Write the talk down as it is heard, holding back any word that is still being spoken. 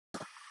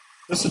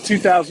This is a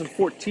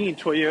 2014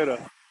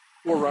 Toyota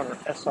 4Runner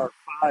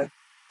SR5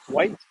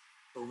 White,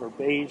 over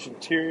beige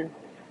interior,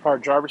 power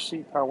driver's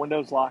seat, power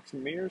windows, locks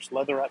and mirrors,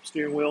 leather wrap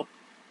steering wheel,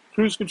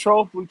 cruise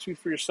control, Bluetooth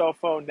for your cell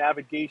phone,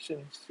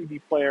 navigation, CD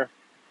player,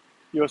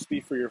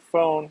 USB for your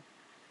phone,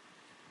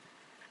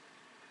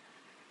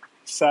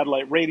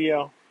 satellite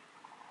radio.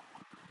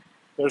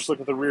 There's a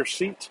look at the rear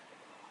seat.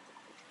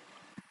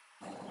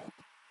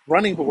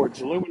 Running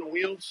boards, aluminum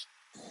wheels,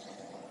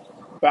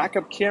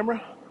 backup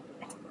camera,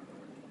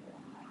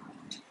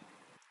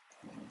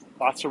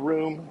 lots of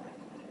room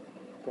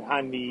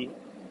behind the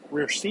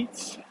rear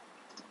seats.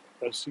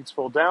 Those seats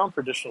fold down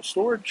for additional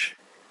storage.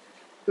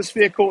 This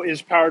vehicle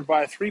is powered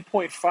by a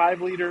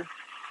 3.5 liter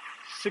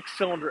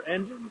six-cylinder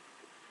engine,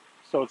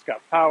 so it's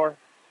got power.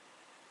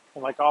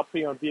 And like all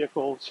pre-owned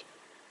vehicles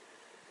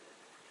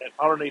at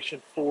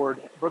AutoNation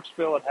Ford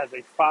Brooksville, it has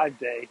a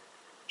 5-day,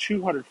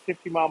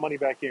 250-mile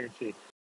money-back guarantee.